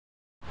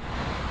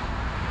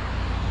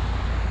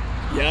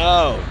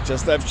Yo,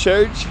 just left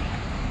church.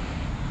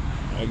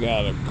 I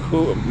got a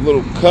cool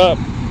little cup,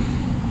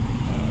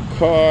 a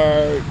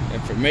card,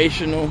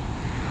 informational.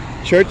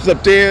 Church is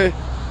up there.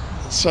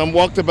 So I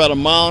walked about 1.5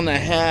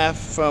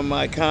 miles from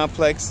my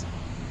complex.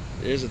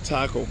 There's a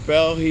Taco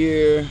Bell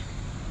here.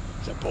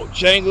 There's a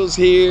Bojangles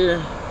here.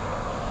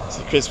 There's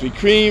a Krispy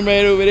Kreme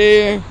right over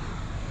there.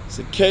 It's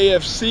a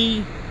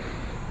KFC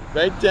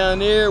right down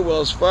there.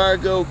 Wells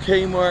Fargo,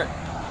 Kmart.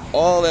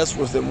 All that's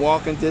within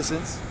walking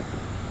distance.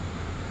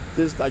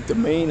 This is like the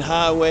main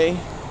highway.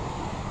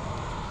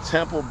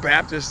 Temple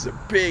Baptist is a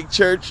big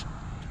church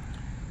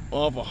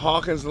off of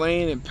Hawkins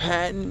Lane and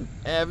Patton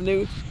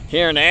Avenue.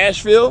 Here in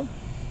Asheville,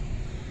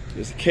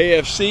 there's a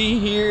KFC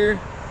here,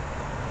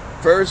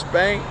 First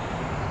Bank,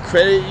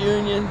 Credit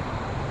Union,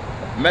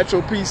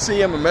 Metro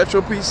PC. I'm a Metro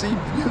PC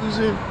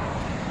user.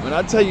 When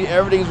I tell you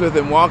everything's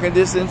within walking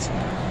distance,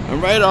 I'm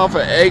right off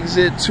of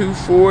exit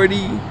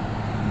 240,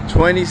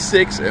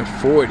 26, and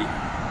 40.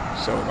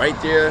 So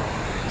right there,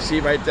 see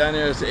right down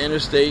there is the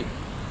interstate.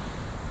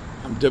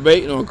 I'm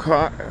debating on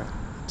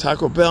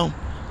Taco Bell.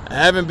 I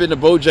haven't been to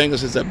Bojangles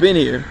since I've been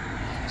here,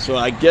 so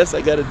I guess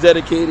I got to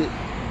dedicate it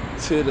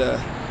to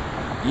the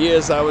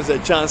years I was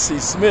at John C.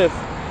 Smith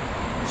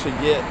to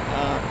get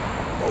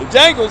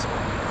Bojangles,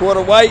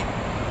 quarter white.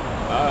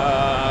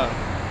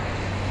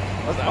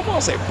 I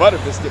won't say butter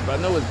biscuit, but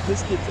I know it's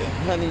biscuits and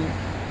honey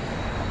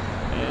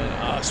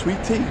and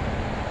sweet tea.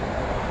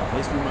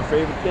 Used to be my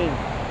favorite thing.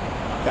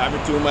 Got me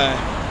through my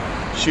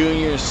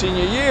junior and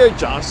senior year,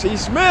 John C.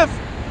 Smith.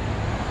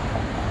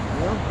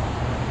 You know,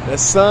 the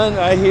sun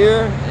right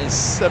here in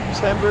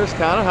September is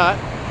kind of hot.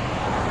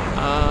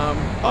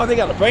 Oh, they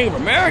got a Bank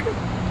of America.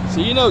 So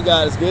you know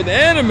God is good.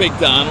 And a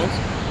McDonald's.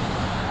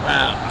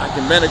 Wow, I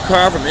can rent a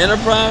car from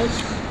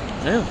Enterprise.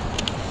 Yeah.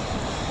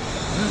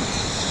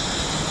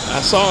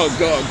 I saw a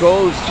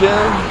Gold's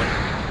Gym.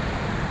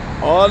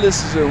 All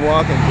this is in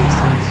walking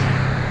distance.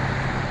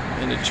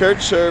 And the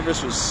church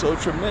service was so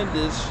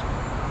tremendous. I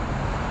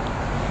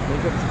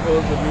think I'm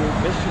supposed to be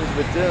missions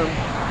with them.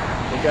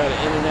 They got an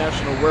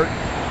international work.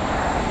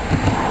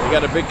 They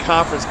got a big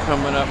conference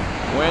coming up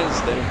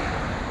Wednesday.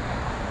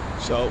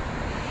 So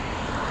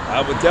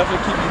I would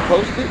definitely keep you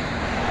posted.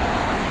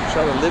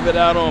 Try to live it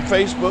out on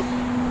Facebook.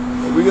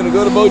 But we're gonna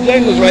go to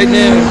Bojangles right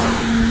now.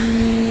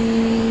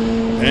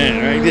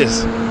 Man, like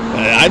this.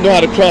 I know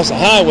how to cross a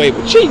highway,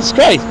 but Jesus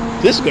Christ,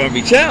 this is gonna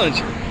be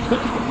challenging.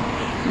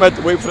 I'm gonna have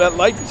to wait for that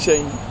light to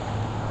change.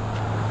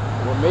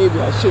 Well, maybe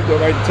I should go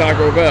right to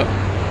Taco Bell.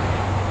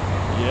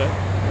 Yeah,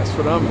 that's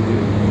what I'm gonna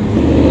do.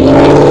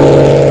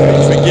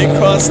 Forget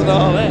crossing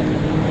all that.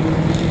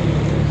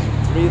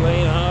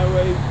 3-lane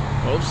highway,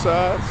 both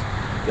sides.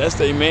 That's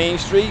the main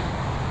street.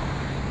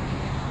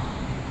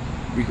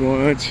 We're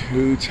going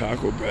to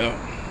Taco Bell.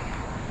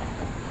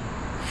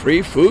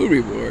 Free food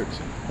rewards.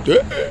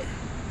 Duh.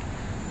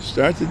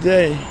 Start the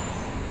day.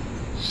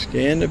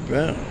 Scan the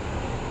bell.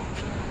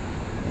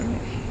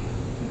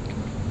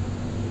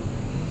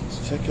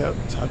 Let's check out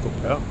Taco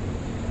Bell.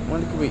 I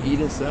wonder, can we eat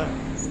inside?